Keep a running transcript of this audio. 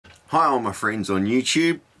Hi all my friends on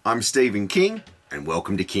YouTube, I'm Stephen King and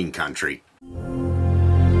welcome to King Country.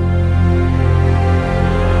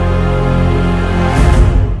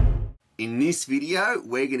 In this video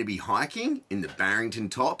we're going to be hiking in the Barrington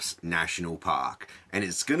Tops National Park and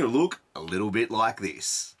it's going to look a little bit like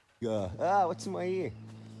this. What's in my ear?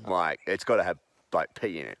 Like, it's got to have like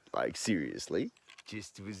pee in it, like seriously.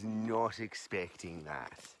 Just was not expecting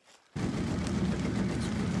that.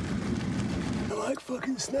 I like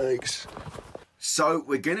fucking snakes. So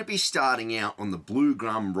we're going to be starting out on the Blue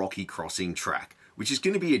Gum Rocky Crossing track, which is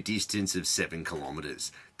going to be a distance of 7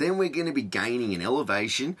 kilometres. Then we're going to be gaining an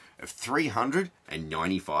elevation of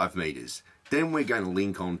 395 metres. Then we're going to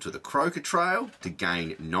link on to the Croker Trail to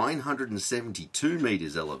gain 972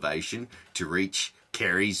 metres elevation to reach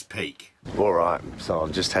Kerry's Peak. Alright, so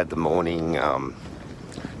I've just had the morning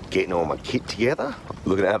getting all my kit together.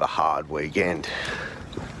 Looking to have a hard weekend.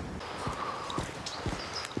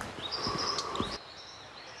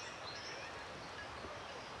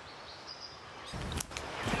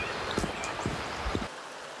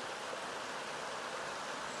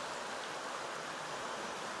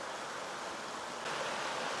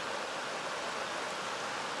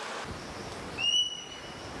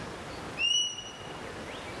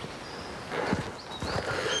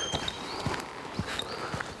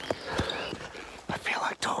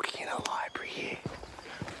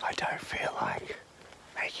 I don't feel like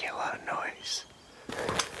making a lot of noise.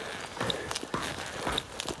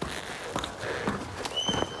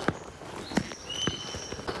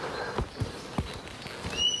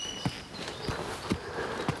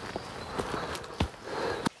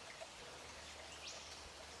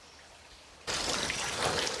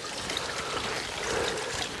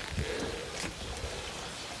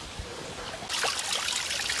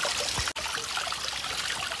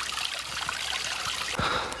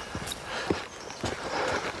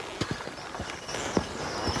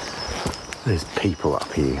 There's people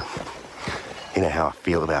up here. You know how I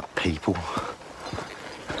feel about people?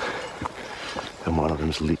 And one of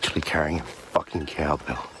them's literally carrying a fucking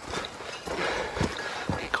cowbell.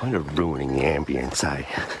 Kind of ruining the ambience, eh?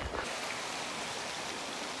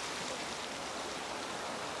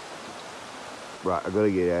 Right, I've got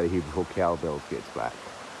to get out of here before Cowbells gets back.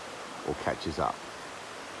 Or catches up.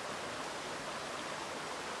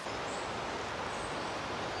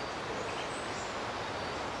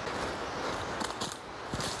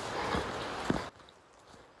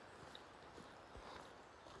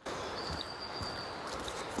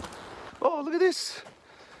 Oh, look at this.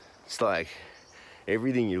 It's like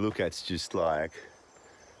everything you look at's just like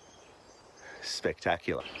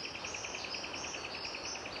spectacular.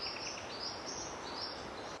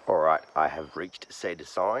 All right, I have reached said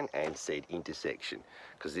sign and said intersection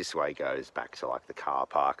because this way goes back to like the car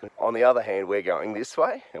park. On the other hand, we're going this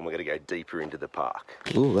way and we're going to go deeper into the park.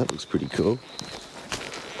 Oh, that looks pretty cool.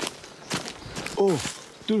 Oh,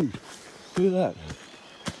 dude, look at that.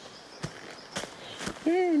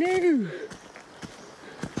 Oh no!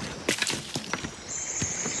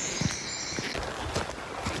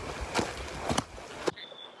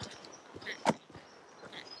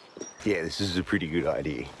 Yeah, this is a pretty good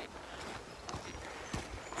idea.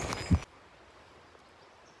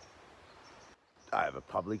 I have a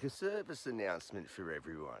public service announcement for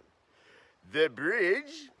everyone. The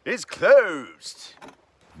bridge is closed.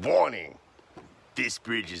 Warning, this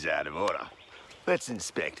bridge is out of order. Let's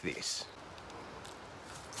inspect this.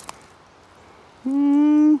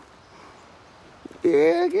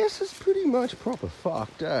 Yeah, I guess it's pretty much proper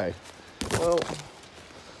fucked, eh? Well,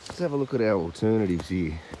 let's have a look at our alternatives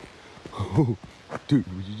here. Oh, dude,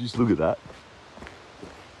 would you just look at that?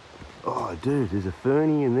 Oh, dude, there's a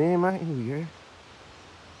fernie in there, mate. Here we go.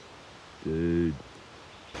 Dude.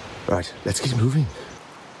 Right, let's get moving.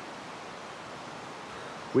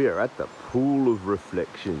 We are at the Pool of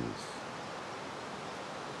Reflections.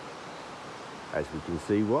 As we can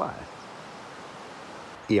see why.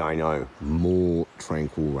 Yeah, I know, more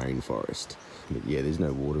tranquil rainforest. But yeah, there's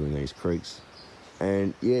no water in these creeks.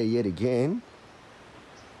 And yeah, yet again,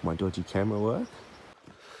 my dodgy camera work.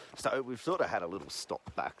 So we've sort of had a little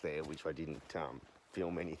stop back there, which I didn't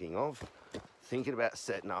film anything of. Thinking about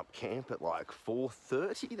setting up camp at like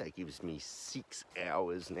 4:30. That gives me 6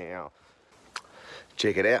 hours now.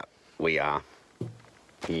 Check it out. We are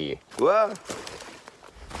here. Whoa!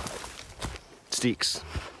 Sticks.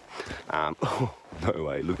 Oh, no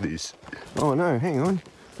way, look at this. Oh no, hang on.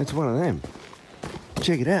 That's one of them.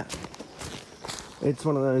 Check it out. It's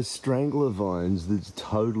one of those strangler vines that's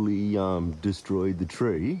totally destroyed the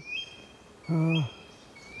tree.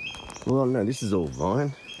 Well, no, this is all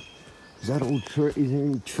vine. Is that all tree? Is there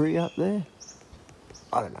any tree up there?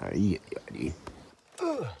 I don't know, you get the idea.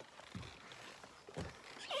 Ugh.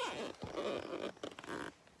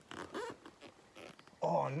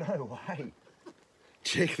 Oh, no way.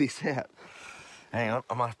 Check this out. Hang on,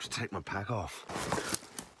 I might have to take my pack off.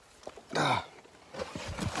 Ah.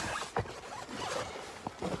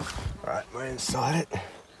 Right, we're inside it.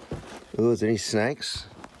 Oh, is there any snakes?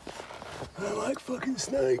 I don't like fucking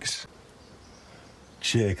snakes.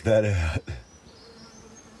 Check that out.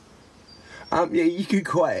 Yeah, you could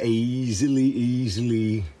quite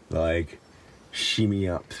easily, like, shimmy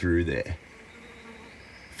up through there.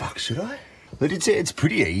 Fuck, should I? But it's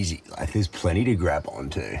pretty easy. Like, there's plenty to grab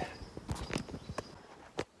onto.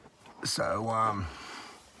 So,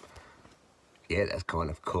 yeah, that's kind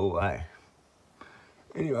of cool, eh?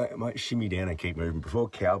 Anyway, I might shimmy down and keep moving before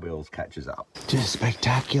Cowbells catches up. Just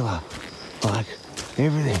spectacular. Like,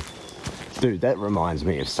 everything. Dude, that reminds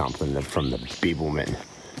me of something from the Bibbulmun.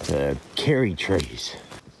 The kerry trees.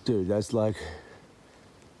 Dude, that's like...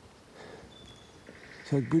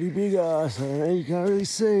 It's like pretty big ass. I don't know, you can't really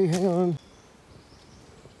see. Hang on.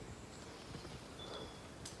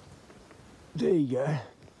 There you go.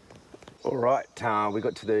 All right, we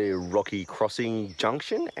got to the Rocky Crossing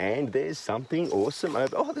Junction, and there's something awesome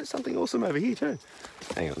over... Oh, there's something awesome over here too.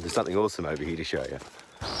 Hang on, there's something awesome over here to show you.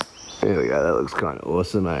 There we go, that looks kind of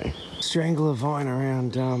awesome, eh? Strangler vine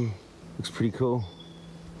around, looks pretty cool.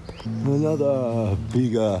 Another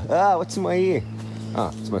bigger... Ah, what's in my ear?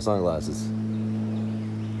 Ah, it's my sunglasses.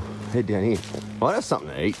 Head down here. Might have something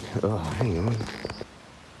to eat. Oh, hang on.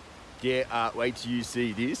 Yeah, wait till you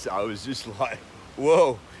see this. I was just like,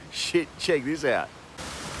 whoa, shit, check this out.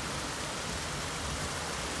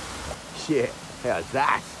 Shit, how's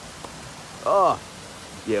that? Oh,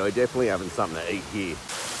 yeah, we're definitely having something to eat here.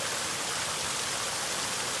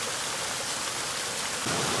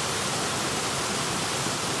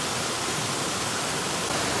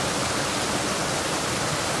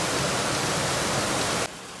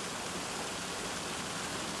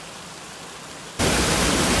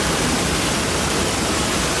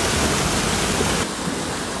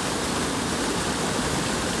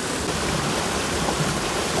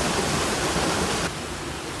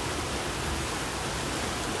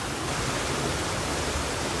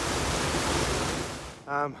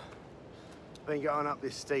 Been going up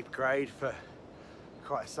this steep grade for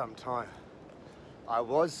quite some time. I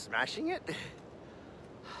was smashing it,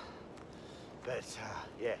 but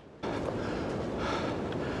yeah.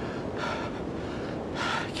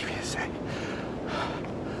 Give me a sec.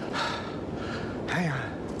 Hang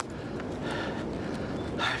on.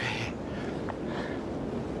 Over here.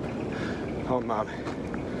 Oh, Mum.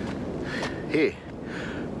 Here,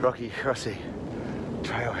 Rocky Crossing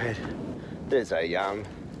trailhead. There's a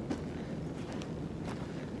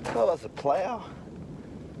oh, that's a plough.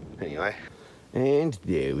 Anyway, and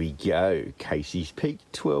there we go. Casey's Peak,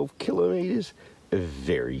 12 kilometres,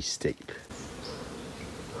 very steep.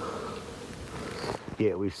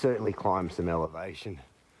 Yeah, we've certainly climbed some elevation.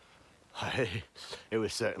 It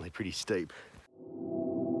was certainly pretty steep.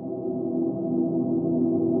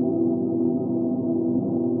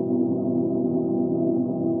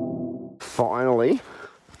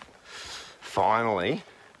 Finally,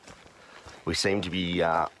 we seem to be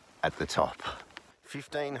at the top.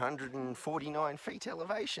 1,549 feet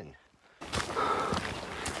elevation.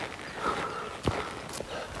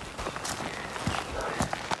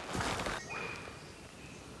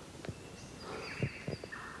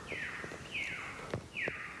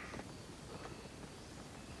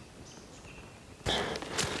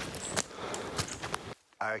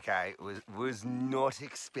 Okay, was not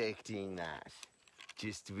expecting that.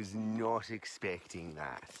 Just was not expecting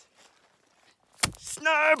that.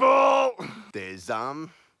 Snowball! There's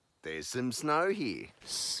some snow here.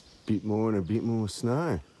 Bit more and a bit more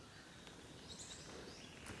snow.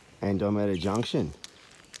 And I'm at a junction.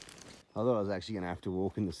 I thought I was actually gonna have to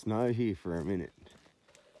walk in the snow here for a minute.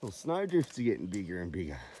 Well, snow drifts are getting bigger and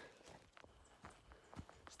bigger.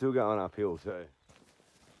 Still going uphill too.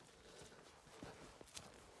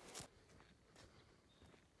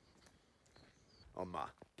 I'm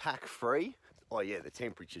pack free. Oh yeah, the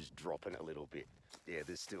temperature's dropping a little bit. Yeah,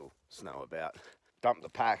 there's still snow about. Dump the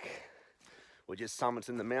pack. We're just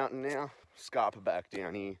summiting the mountain now. Scarper back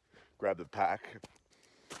down here, grab the pack.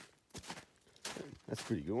 That's a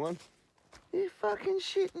pretty good one. You fucking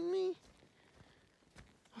shitting me?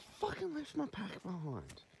 I fucking left my pack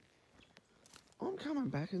behind. I'm coming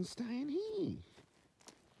back and staying here.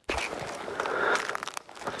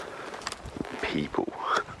 People.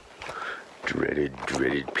 Dreaded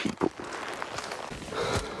people.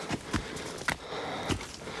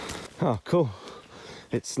 Oh, cool.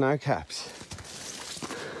 It's snow caps.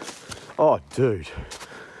 Oh, dude.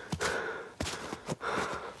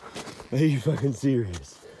 Are you fucking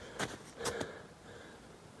serious?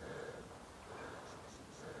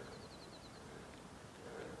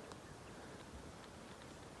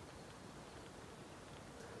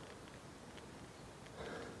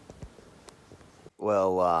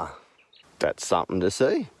 Well, that's something to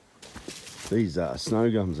see. These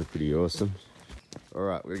snow gums are pretty awesome. All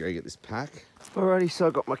right, we're gonna get this pack. Alrighty, so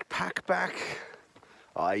I got my pack back.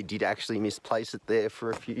 I did actually misplace it there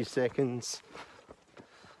for a few seconds.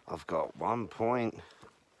 I've got 1 point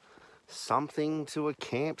something to a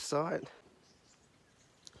campsite.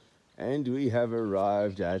 And we have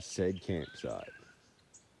arrived at said campsite.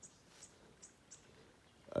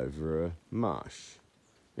 Over a marsh.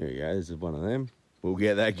 There you go, this is one of them. We'll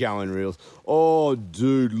get that going, Reels. Oh,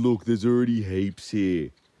 dude, look, there's already heaps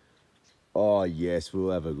here. Oh, yes,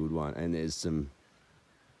 we'll have a good one. And there's some,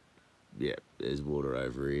 yeah, there's water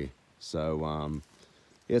over here. So,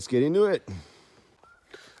 let's get into it.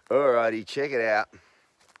 Alrighty, check it out.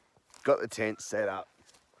 Got the tent set up.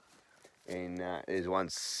 And there's one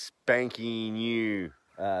spanky new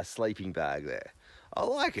sleeping bag there. I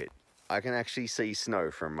like it. I can actually see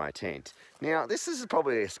snow from my tent. Now, this is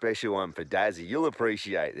probably a special one for Dazzy. You'll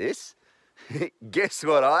appreciate this. Guess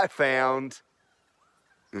what I found?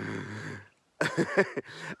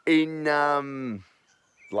 In,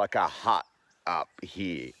 like a hut up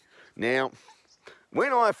here. Now,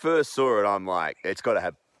 when I first saw it, I'm like, it's got to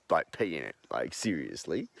have, like, pee in it. Like,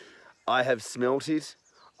 seriously. I have smelt it.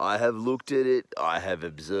 I have looked at it. I have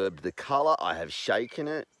observed the colour. I have shaken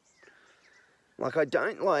it. Like, I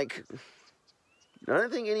don't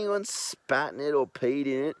think anyone spat in it or peed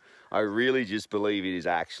in it. I really just believe it is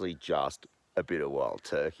actually just a bit of wild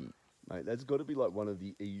turkey. Mate, that's got to be like one of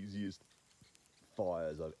the easiest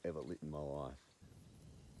fires I've ever lit in my life.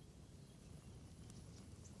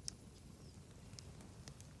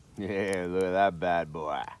 Yeah, look at that bad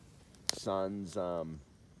boy. Sun's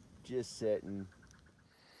just setting.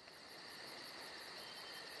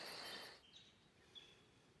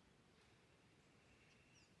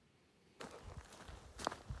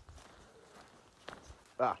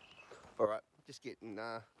 All right, just getting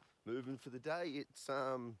moving for the day. It's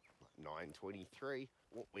 9:23.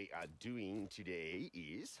 What we are doing today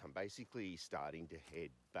is I'm basically starting to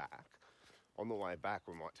head back. On the way back,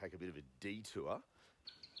 we might take a bit of a detour.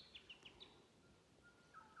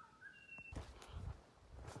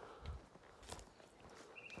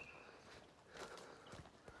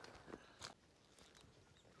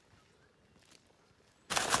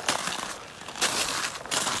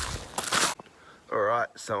 All right,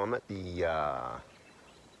 so I'm at the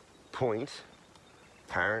point.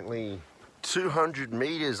 Apparently 200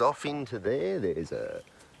 meters off into there, there's a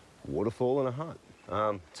waterfall and a hut.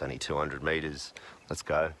 It's only 200 meters. Let's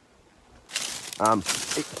go.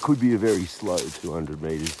 It could be a very slow 200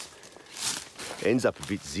 meters. Ends up a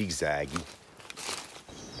bit zigzaggy.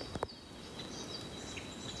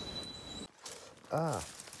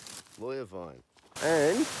 Lawyer vine.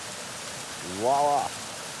 And voila.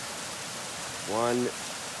 One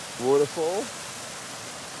waterfall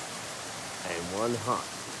and one hut.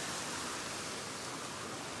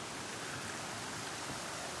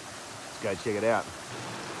 Let's go check it out.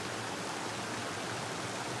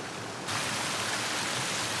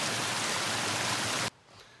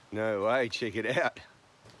 No way, check it out.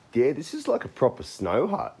 Yeah, this is like a proper snow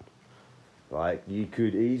hut. Like, you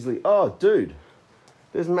could easily... Oh, dude,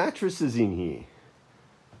 there's mattresses in here.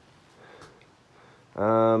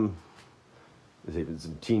 There's even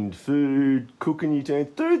some tinned food, cooking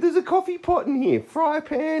utensils. Dude, there's a coffee pot in here, fry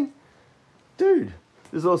pan. Dude,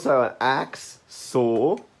 there's also an axe,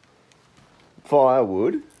 saw,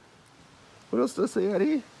 firewood. What else do I see out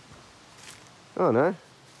here? Oh, no.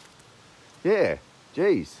 Yeah,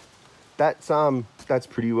 geez. That's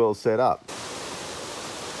pretty well set up.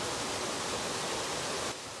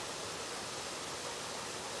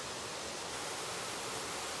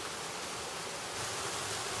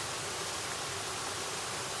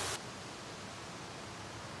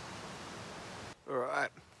 All right,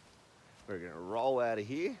 we're gonna roll out of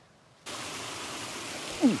here.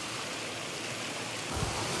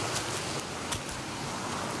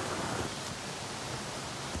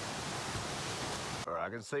 All right, I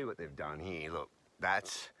can see what they've done here. Look,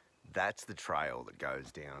 that's the trail that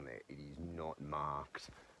goes down there. It is not marked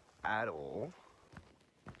at all.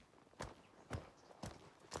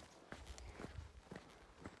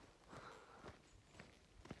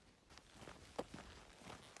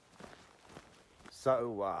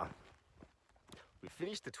 So, we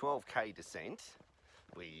finished the 12K descent.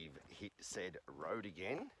 We've hit said road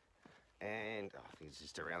again. And I think it's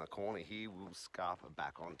just around the corner here. We'll scarper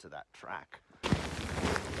back onto that track.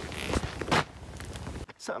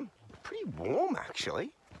 So pretty warm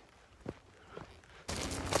actually.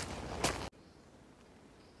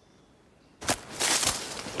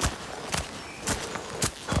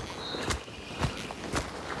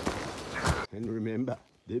 And remember,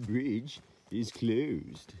 the bridge is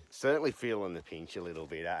closed. Certainly feeling the pinch a little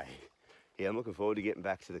bit, eh? Yeah, I'm looking forward to getting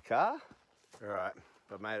back to the car. All right,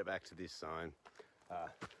 I've made it back to this zone.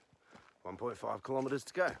 1.5 kilometres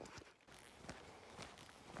to go.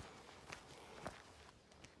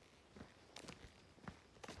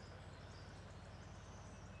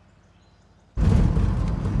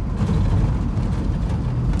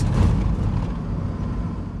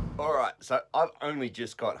 All right, so I've only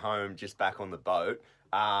just got home, just back on the boat.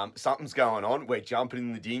 Something's going on. We're jumping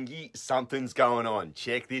in the dinghy. Something's going on.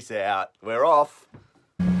 Check this out. We're off.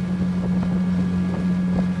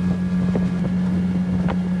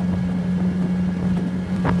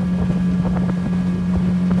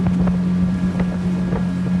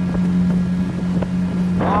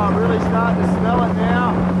 Oh, I'm really starting to smell it now.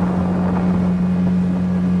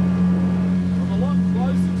 I'm a lot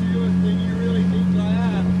closer to you than you really think I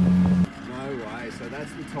am. No way. So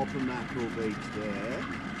that's the top of Mackerel Beach there.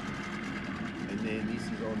 And then this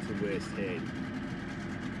is on to West Head.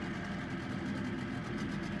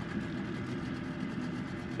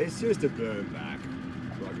 It's just a burn back.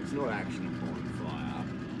 Like, it's not actually on fire.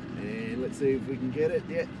 And let's see if we can get it.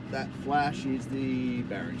 Yeah, that flash is the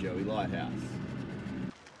Barrington Lighthouse.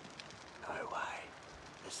 No way.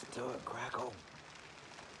 Listen to it crackle.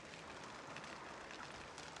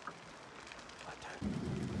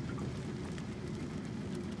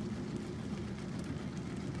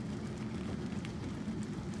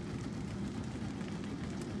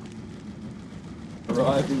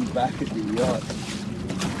 Arriving back at the yacht.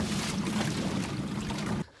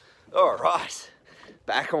 All right,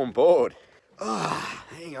 back on board. Ah,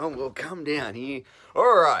 hang on, we'll come down here.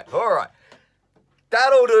 All right.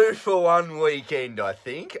 That'll do for one weekend, I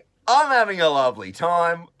think. I'm having a lovely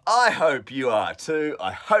time. I hope you are too.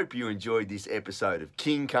 I hope you enjoyed this episode of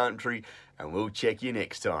King Country, and we'll check you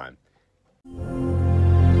next time.